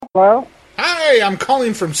Hello? Hi, I'm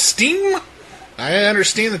calling from Steam. I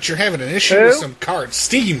understand that you're having an issue Who? with some cards.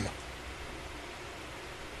 Steam.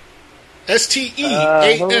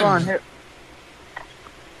 Hold on. STEAM.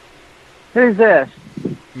 Who's this?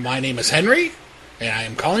 My name is Henry, and I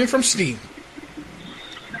am calling from Steam.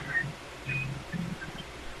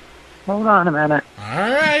 Hold on a minute.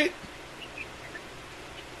 Alright.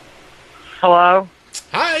 Hello?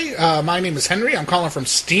 Hi, my name is Henry. I'm calling from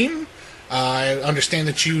Steam. I understand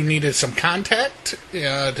that you needed some contact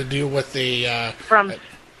to deal with the... From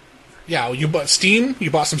yeah, you bought Steam? You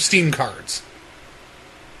bought some Steam cards.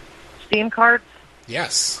 Steam cards?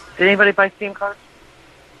 Yes. Did anybody buy Steam cards?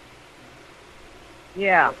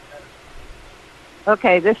 Yeah.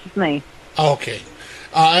 Okay, this is me. Okay.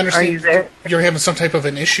 I understand Are you there? you're having some type of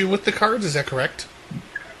an issue with the cards, is that correct?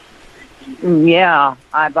 Yeah,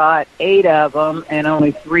 I bought 8 of them and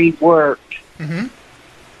only 3 worked. Mm-hmm.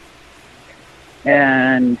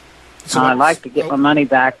 And I'd like to get my money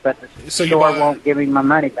back, but the store won't give me my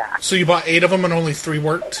money back. So you bought 8 of them and only 3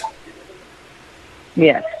 worked?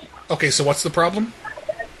 Yes. Okay, so what's the problem?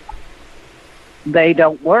 They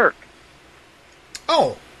don't work.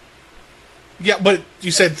 Oh. Yeah, but you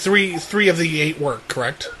said three of the 8 work,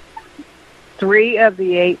 correct? 3 of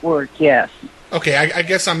the 8 work, yes. Okay, I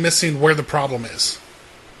guess I'm missing where the problem is.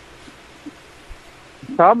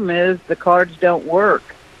 The problem is the cards don't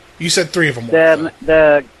work. You said 3 of them work.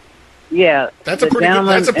 That's a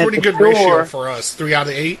pretty good ratio for us. 3 out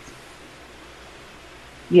of 8.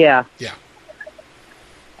 Yeah. Yeah.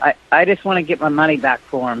 I just want to get my money back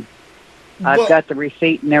for them. I've got the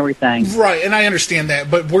receipt and everything. Right, and I understand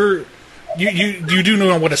that, but you do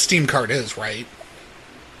know what a Steam card is, right?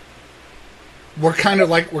 We're kind of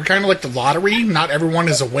like the lottery. Not everyone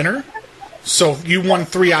is a winner. So if you won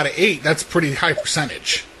 3 out of 8, that's a pretty high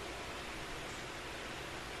percentage.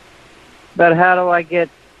 But how do I get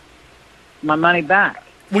my money back?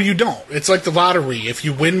 Well, you don't. It's like the lottery. If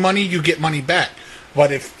you win money, you get money back.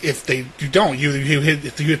 But if you don't, if you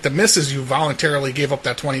hit the misses, you voluntarily gave up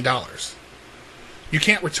that $20. You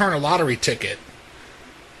can't return a lottery ticket.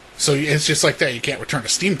 So it's just like that. You can't return a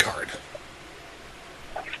Steam card.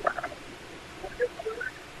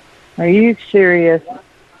 Are you serious?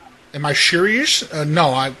 Am I serious?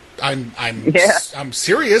 No, I'm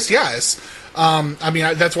serious. Yes. I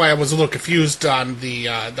mean, that's why I was a little confused on the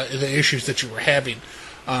issues that you were having.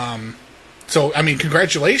 So, I mean,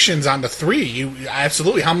 congratulations on the 3. You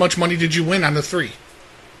absolutely. How much money did you win on the 3?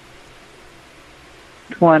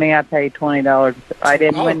 20. I paid $20. I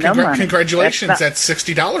didn't win no money. Congratulations. That's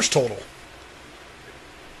 $60 total.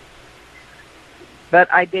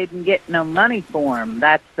 But I didn't get no money for them.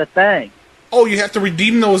 That's the thing. Oh, you have to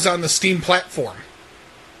redeem those on the Steam platform.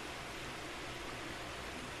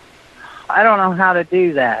 I don't know how to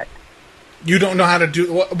do that. You don't know how to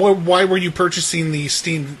do... Why were you purchasing the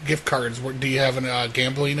Steam gift cards? Do you have a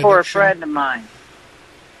gambling addiction? For a friend of mine.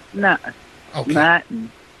 No. Okay.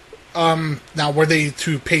 Nothing. Now, were they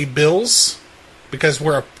to pay bills? Because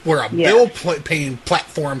we're a bill-paying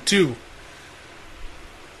platform, too.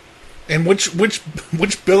 And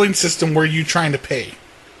which billing system were you trying to pay?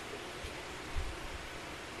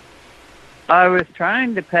 I was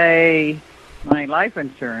trying to pay my life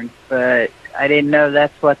insurance, but I didn't know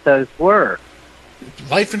that's what those were.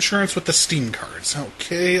 Life insurance with the Steam cards.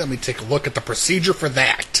 Okay, let me take a look at the procedure for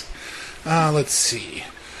that. Let's see.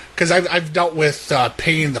 Because I've dealt with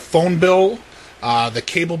paying the phone bill, the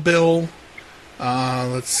cable bill.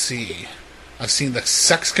 Let's see. I've seen the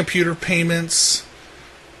sex computer payments.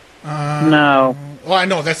 No. Well, I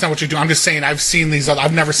know that's not what you do. I'm just saying I've seen these.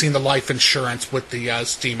 I've never seen the life insurance with the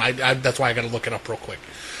Steam. That's why I got to look it up real quick.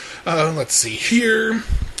 Let's see here.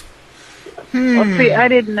 Well, see, I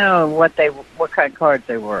didn't know what kind of cards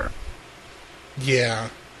they were. Yeah.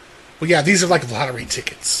 Well, yeah, these are like lottery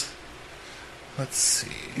tickets. Let's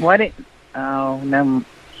see. Oh, no.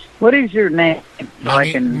 What is your name? My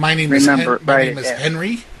name is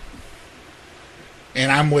Henry.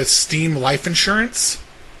 And I'm with Steam Life Insurance.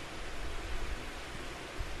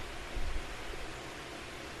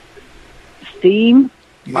 Steam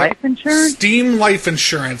Life Insurance? Steam Life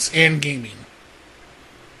Insurance and Gaming.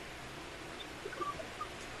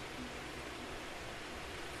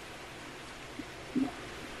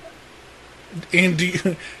 And do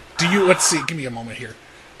you let's see, give me a moment here.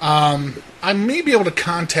 I may be able to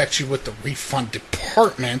contact you with the refund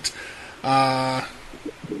department. Give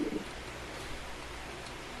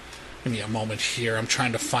me a moment here. I'm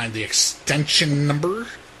trying to find the extension number.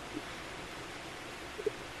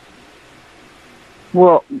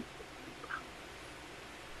 Well,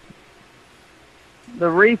 the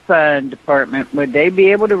refund department, would they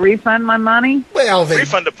be able to refund my money? Well, they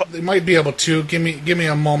might be able to. Give me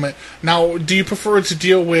a moment. Now, do you prefer to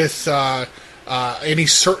deal with any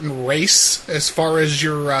certain race as far as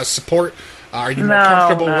your support? Are you more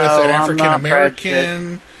comfortable with an African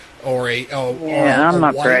American or I'm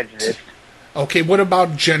not white? Prejudiced. Okay, what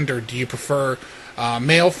about gender? Do you prefer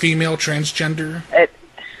male, female, transgender?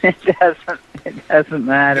 It doesn't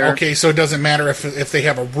matter. Okay, so it doesn't matter if they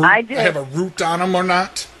have a root on them or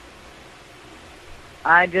not.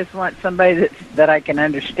 I just want somebody that I can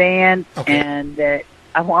understand, and that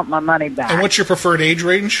I want my money back. And what's your preferred age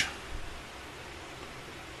range?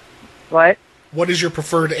 What? What is your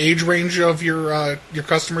preferred age range of your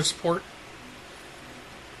customer support?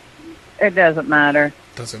 It doesn't matter.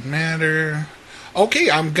 Doesn't matter. Okay,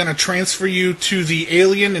 I'm gonna transfer you to the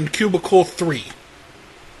alien in cubicle 3.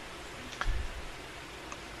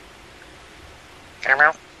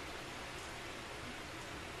 Hello?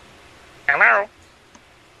 Hello?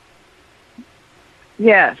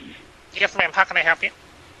 Yes. Yes, ma'am. How can I help you?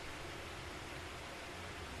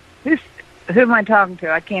 Who am I talking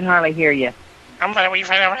to? I can't hardly hear you. I'm going to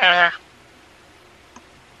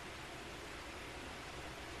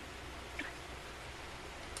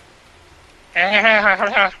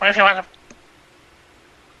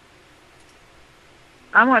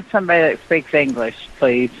I want somebody that speaks English,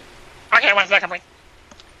 please. Okay, 1 second, please.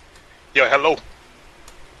 Yeah, hello.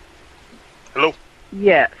 Hello?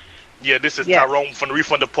 Yes. Yeah, this is Tyrone from the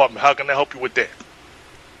refund department. How can I help you with that?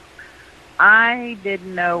 I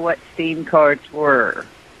didn't know what Steam cards were.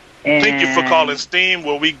 And Thank you for calling Steam,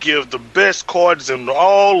 where we give the best cards and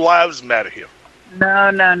all lives matter here.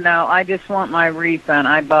 No. I just want my refund.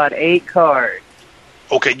 I bought 8 cards.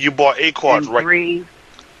 Okay, you bought 8 cards, and right?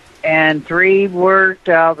 Three worked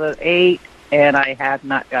out of the 8, and I have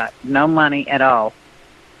not got no money at all.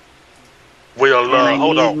 Well,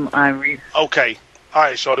 hold on. Okay. All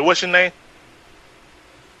right, shorty. What's your name?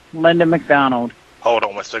 Linda McDonald. Hold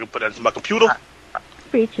on 1 second. Put that into my computer.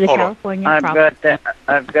 Reach the California problem.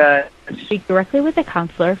 I've got. Speak directly with a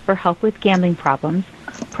counselor for help with gambling problems.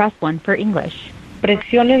 Press 1 for English.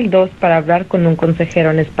 Presione el 2 para hablar con un consejero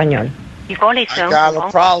en español. I got a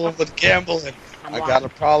problem with gambling.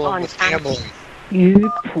 与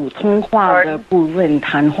普通话的部分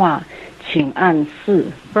谈话，请按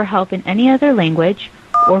4. For help in any other language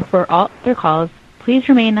or for all other calls, please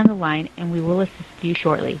remain on the line and we will assist you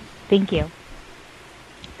shortly. Thank you.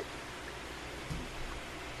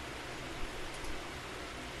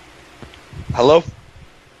 Hello?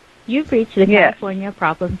 You've reached the California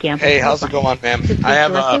Problem Gambling. Hey, how's it going, ma'am? I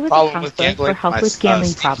have a problem with gambling. For help with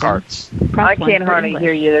gambling problems. I can't hardly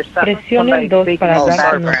hear you. There's Presione el 2 para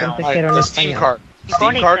hablar con un consejero en Steam español.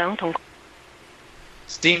 card.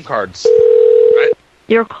 Steam cards.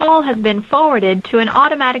 Your call has been forwarded to an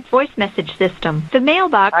automatic voice message system. The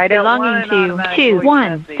mailbox belonging to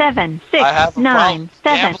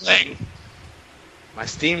 21767. My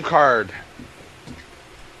Steam card.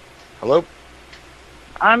 Hello?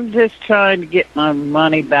 I'm just trying to get my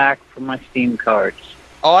money back from my Steam cards.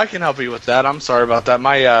 Oh, I can help you with that. I'm sorry about that.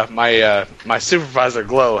 My supervisor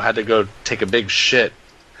Glow had to go take a big shit.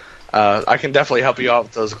 I can definitely help you out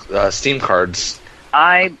with those Steam cards.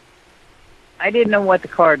 I didn't know what the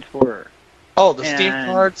cards were. Oh, the Steam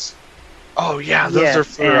cards? Oh, yeah, those are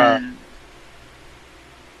for... I'm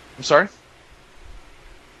sorry?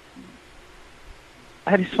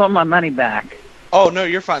 I just want my money back. Oh, no,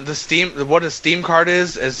 you're fine. What a Steam card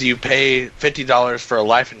is you pay $50 for a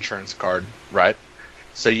life insurance card, right?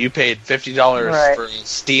 So you paid $50 for a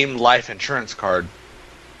Steam life insurance card.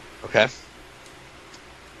 Okay?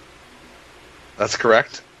 That's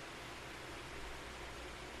correct?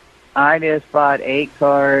 I just bought 8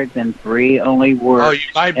 cards and 3 only worked,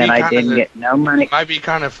 I didn't get no money. You might be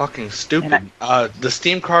kind of fucking stupid. The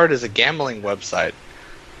Steam card is a gambling website.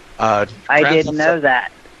 I didn't know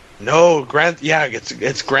that. No,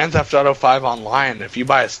 it's Grand Theft Auto 5 online. If you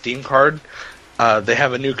buy a Steam card, they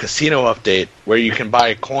have a new casino update where you can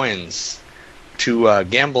buy coins to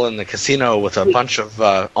gamble in the casino with a bunch of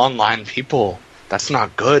online people. That's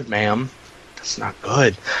not good, ma'am. That's not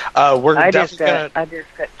good. No, we're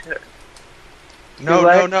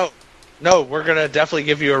gonna definitely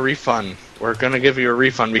give you a refund. We're gonna give you a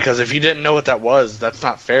refund because if you didn't know what that was, that's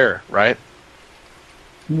not fair, right?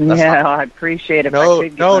 I appreciate it. No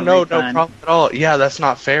problem at all. Yeah, that's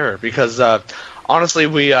not fair because honestly,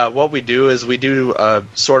 what we do is we do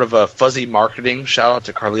sort of a fuzzy marketing. Shout out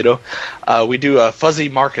to Carlito. We do a fuzzy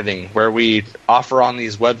marketing where we offer on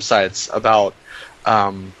these websites about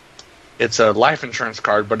it's a life insurance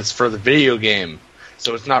card, but it's for the video game,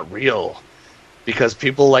 so it's not real. Because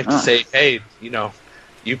people like to say, hey,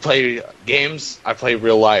 You play games, I play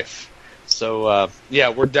real life. So, yeah,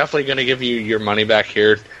 we're definitely going to give you your money back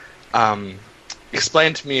here.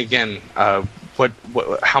 Explain to me again,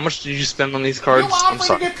 how much did you spend on these cards? You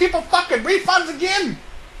offering to give people fucking refunds again?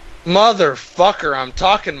 Motherfucker, I'm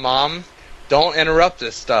talking, Mom. Don't interrupt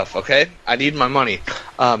this stuff, okay? I need my money.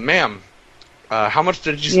 Ma'am, how much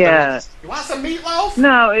did you spend on this? You want some meatloaf?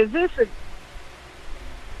 No, is this a...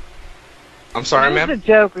 I'm sorry, ma'am? Is this a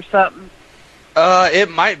joke or something?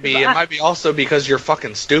 It might be. It might be also because you're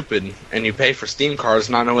fucking stupid and you pay for Steam cards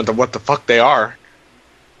not knowing what the fuck they are.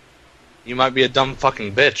 You might be a dumb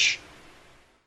fucking bitch.